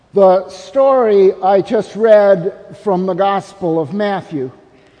The story I just read from the Gospel of Matthew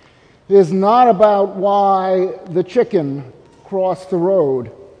is not about why the chicken crossed the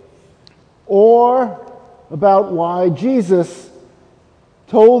road or about why Jesus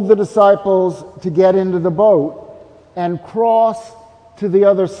told the disciples to get into the boat and cross to the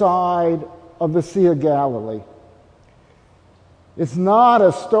other side of the Sea of Galilee. It's not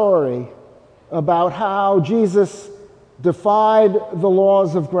a story about how Jesus defied the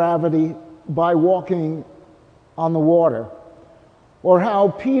laws of gravity by walking on the water, or how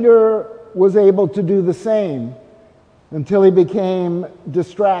Peter was able to do the same until he became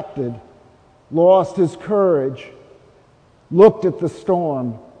distracted, lost his courage, looked at the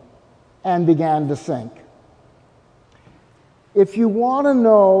storm, and began to sink. If you want to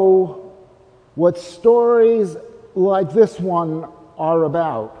know what stories like this one are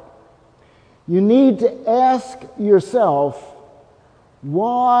about, you need to ask yourself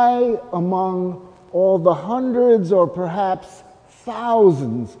why, among all the hundreds or perhaps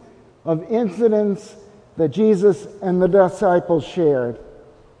thousands of incidents that Jesus and the disciples shared,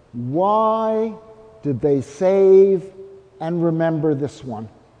 why did they save and remember this one?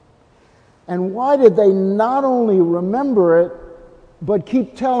 And why did they not only remember it, but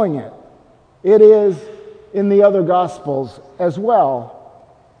keep telling it? It is in the other Gospels as well.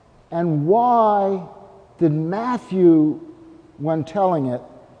 And why did Matthew, when telling it,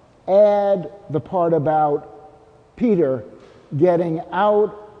 add the part about Peter getting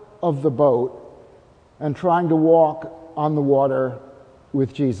out of the boat and trying to walk on the water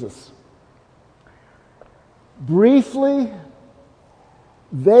with Jesus? Briefly,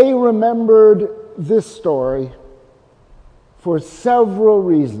 they remembered this story for several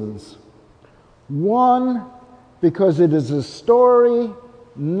reasons. One, because it is a story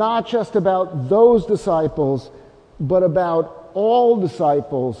not just about those disciples, but about all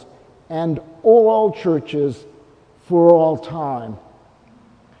disciples and all churches for all time.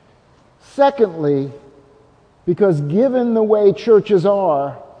 Secondly, because given the way churches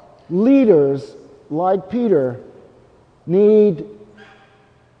are, leaders like Peter need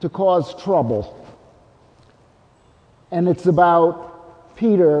to cause trouble. And it's about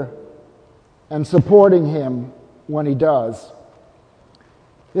Peter and supporting him when he does.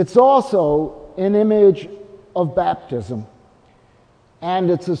 It's also an image of baptism,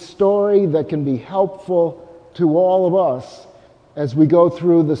 and it's a story that can be helpful to all of us as we go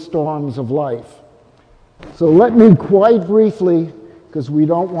through the storms of life. So let me quite briefly, because we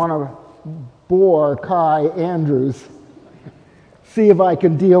don't want to bore Kai Andrews, see if I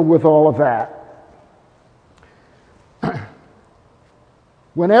can deal with all of that.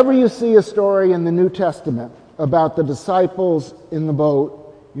 Whenever you see a story in the New Testament about the disciples in the boat,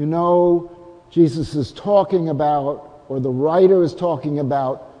 you know Jesus is talking about, or the writer is talking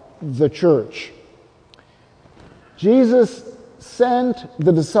about, the church. Jesus sent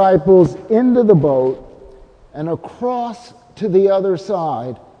the disciples into the boat and across to the other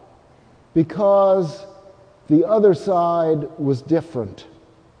side because the other side was different.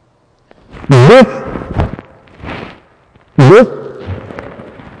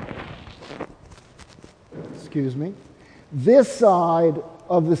 This side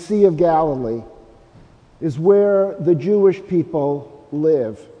of the Sea of Galilee is where the Jewish people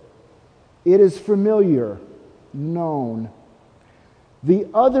live. It is familiar, known. The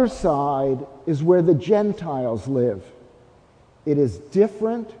other side is where the Gentiles live. It is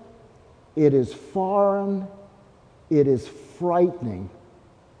different, it is foreign, it is frightening.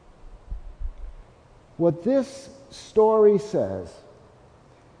 What this story says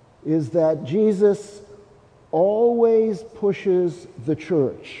is that Jesus always pushes the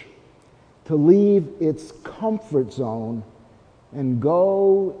church to leave its comfort zone and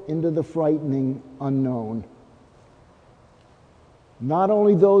go into the frightening unknown. Not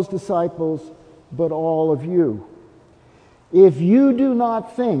only those disciples, but all of you. If you do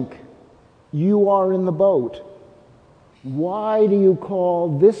not think you are in the boat, why do you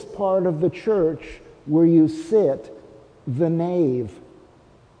call this part of the church where you sit the nave?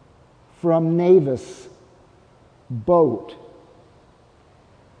 From navis, boat.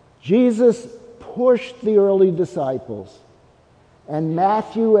 Jesus pushed the early disciples, and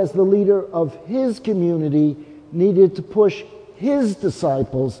Matthew, as the leader of his community, needed to push his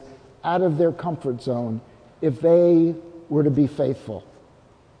disciples out of their comfort zone if they were to be faithful.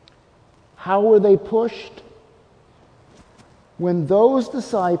 How were they pushed? When those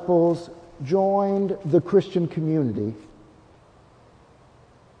disciples joined the Christian community,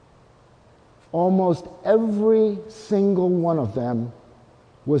 almost every single one of them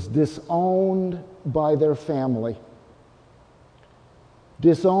was disowned by their family.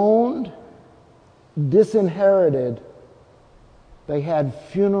 disowned, disinherited. They had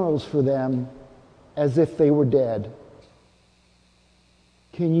funerals for them as if they were dead.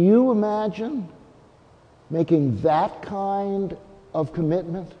 Can you imagine making that kind of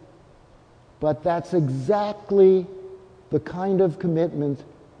commitment? But that's exactly the kind of commitment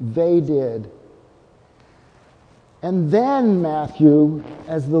they did. And then Matthew,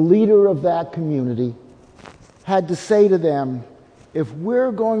 as the leader of that community, had to say to them, if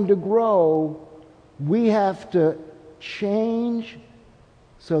we're going to grow, we have to change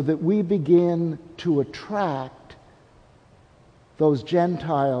so that we begin to attract those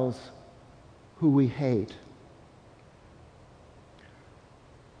Gentiles who we hate.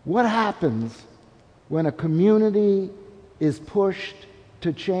 What happens when a community is pushed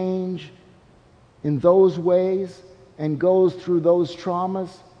to change in those ways and goes through those traumas?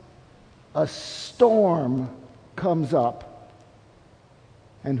 A storm comes up.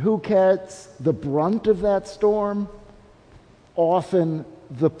 And who gets the brunt of that storm? Often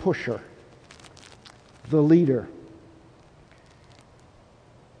the pusher, the leader.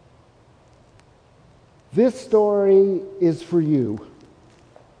 This story is for you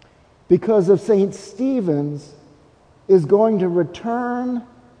because of St. Stephen's is going to return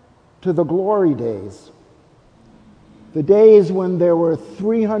to the glory days, the days when there were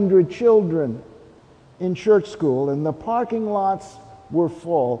 300 children in church school and the parking lots were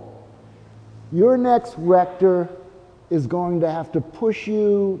full. Your next rector is going to have to push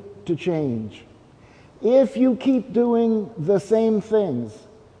you to change. If you keep doing the same things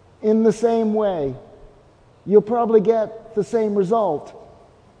in the same way, you'll probably get the same result,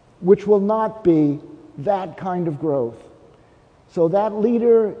 which will not be that kind of growth. So that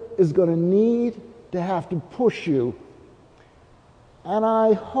leader is going to need to have to push you. And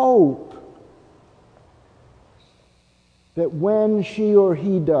I hope that when she or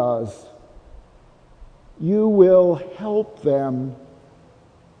he does, you will help them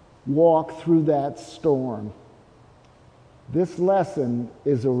walk through that storm. This lesson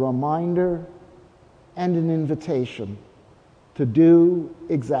is a reminder and an invitation to do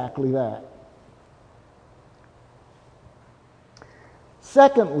exactly that.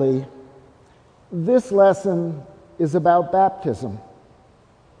 Secondly, this lesson is about baptism.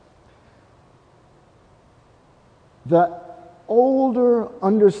 The older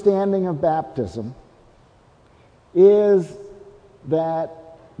understanding of baptism is that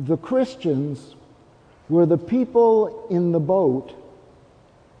the Christians were the people in the boat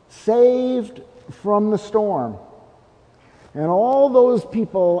saved from the storm. And all those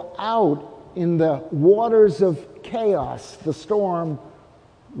people out in the waters of chaos, the storm,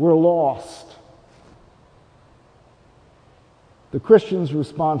 were lost. The Christian's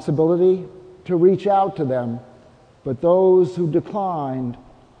responsibility to reach out to them, but those who declined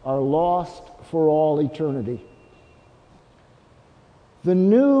are lost for all eternity. The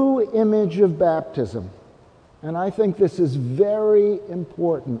new image of baptism, and I think this is very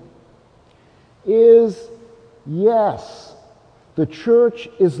important, is, yes, the church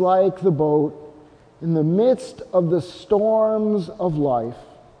is like the boat in the midst of the storms of life.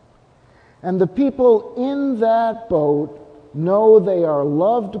 And the people in that boat know they are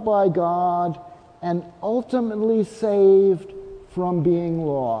loved by God and ultimately saved from being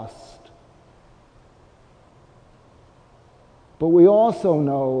lost. But we also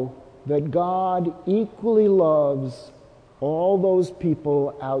know that God equally loves all those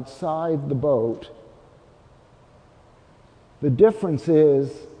people outside the boat. The difference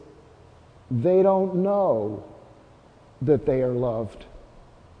is they don't know that they are loved.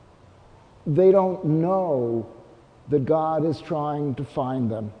 They don't know that God is trying to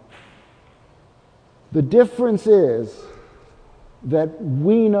find them. The difference is that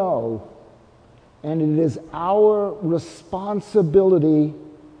we know, and it is our responsibility,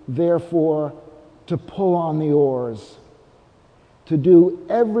 therefore, to pull on the oars, to do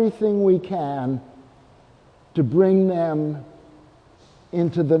everything we can to bring them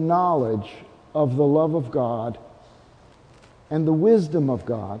into the knowledge of the love of God and the wisdom of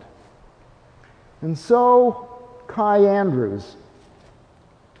God. And so, Kai Andrews,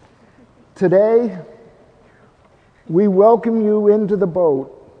 today we welcome you into the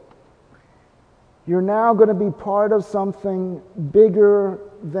boat. You're now going to be part of something bigger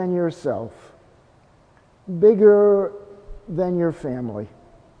than yourself, bigger than your family.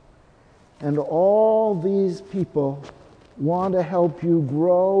 And all these people want to help you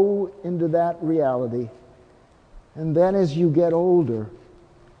grow into that reality. And then as you get older,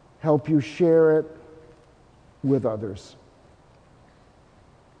 help you share it with others.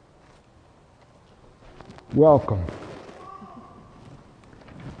 Welcome.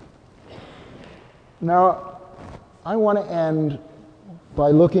 Now, I want to end by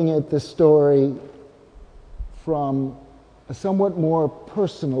looking at this story from a somewhat more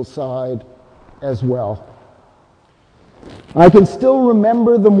personal side as well. I can still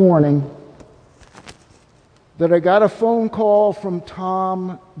remember the morning that I got a phone call from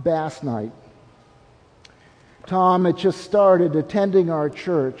Tom Bassnight. Tom had just started attending our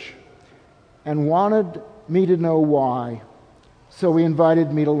church and wanted me to know why, so he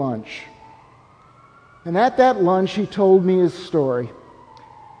invited me to lunch. And at that lunch, he told me his story.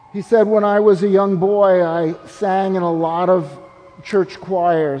 He said, when I was a young boy, I sang in a lot of church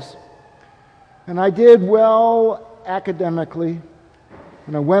choirs, and I did well academically,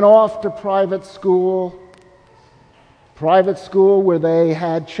 and I went off to private school where they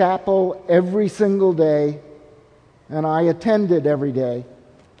had chapel every single day, and I attended every day.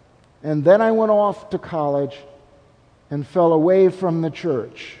 And then I went off to college and fell away from the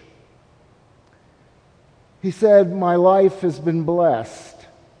church. He said, my life has been blessed.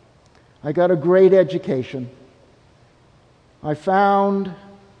 I got a great education. I found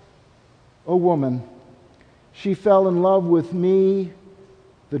a woman. She fell in love with me,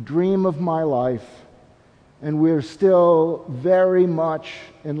 the dream of my life, and we're still very much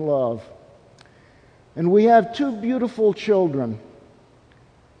in love. And we have 2 beautiful children.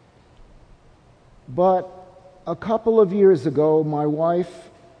 But a couple of years ago, my wife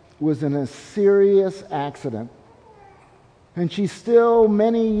was in a serious accident, and she still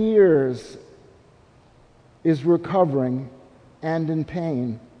many years is recovering and in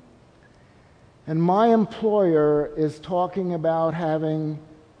pain. And my employer is talking about having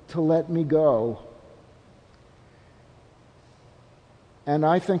to let me go. And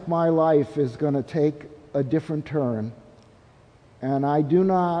I think my life is going to take a different turn. And I do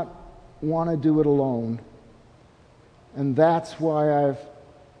not want to do it alone. And that's why I've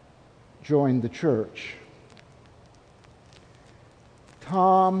joined the church.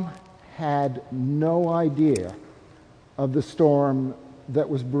 Tom had no idea of the storm that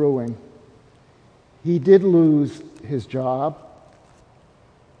was brewing. He did lose his job.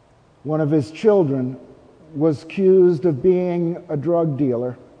 One of his children was accused of being a drug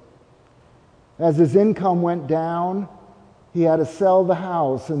dealer. As his income went down, he had to sell the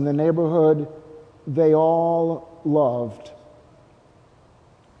house in the neighborhood they all loved.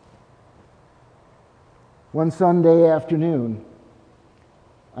 One Sunday afternoon,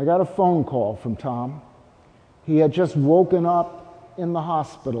 I got a phone call from Tom. He had just woken up in the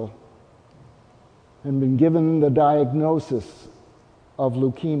hospital and been given the diagnosis of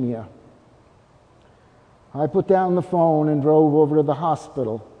leukemia. I put down the phone and drove over to the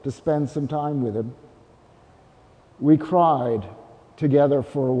hospital to spend some time with him. We cried together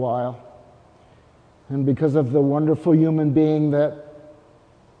for a while. And because of the wonderful human being that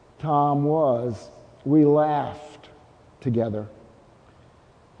Tom was, we laughed together.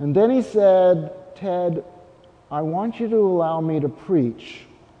 And then he said, Ted, I want you to allow me to preach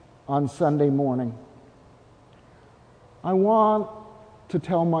on Sunday morning. I want to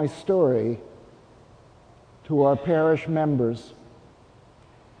tell my story to our parish members.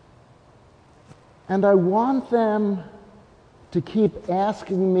 And I want them to keep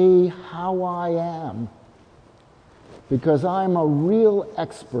asking me how I am, because I'm a real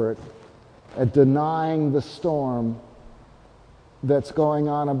expert at denying the storm that's going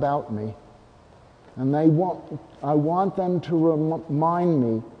on about me. And I want them to remind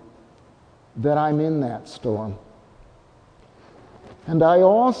me that I'm in that storm. And I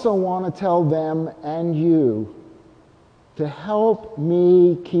also want to tell them and you to help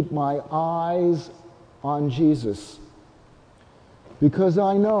me keep my eyes on Jesus. Because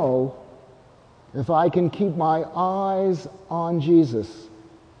I know if I can keep my eyes on Jesus,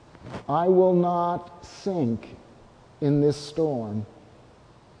 I will not sink in this storm.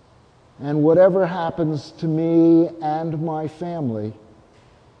 And whatever happens to me and my family,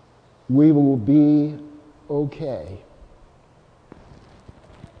 we will be okay.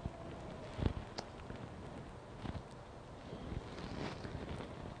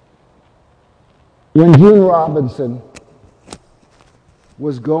 When Gene Robinson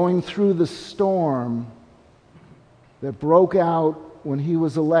was going through the storm that broke out when he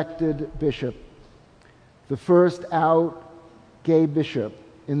was elected bishop, the first out gay bishop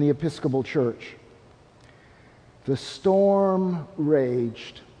in the Episcopal Church, the storm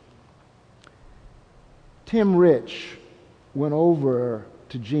raged. Tim Rich went over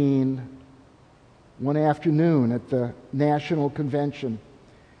to Gene one afternoon at the National Convention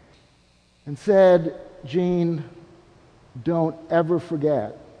and said, Gene, don't ever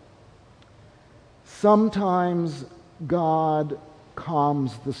forget, sometimes God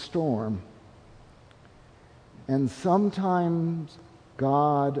calms the storm And sometimes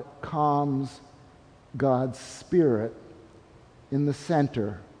God calms God's Spirit in the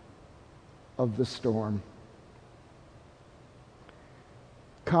center of the storm.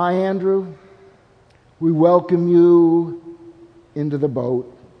 Kai Andrew, we welcome you into the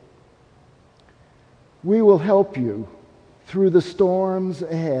boat. We will help you through the storms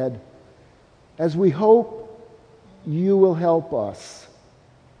ahead, as we hope you will help us,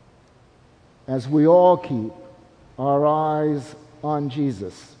 as we all keep our eyes on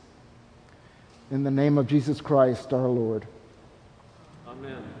Jesus. In the name of Jesus Christ, our Lord.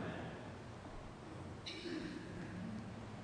 Amen.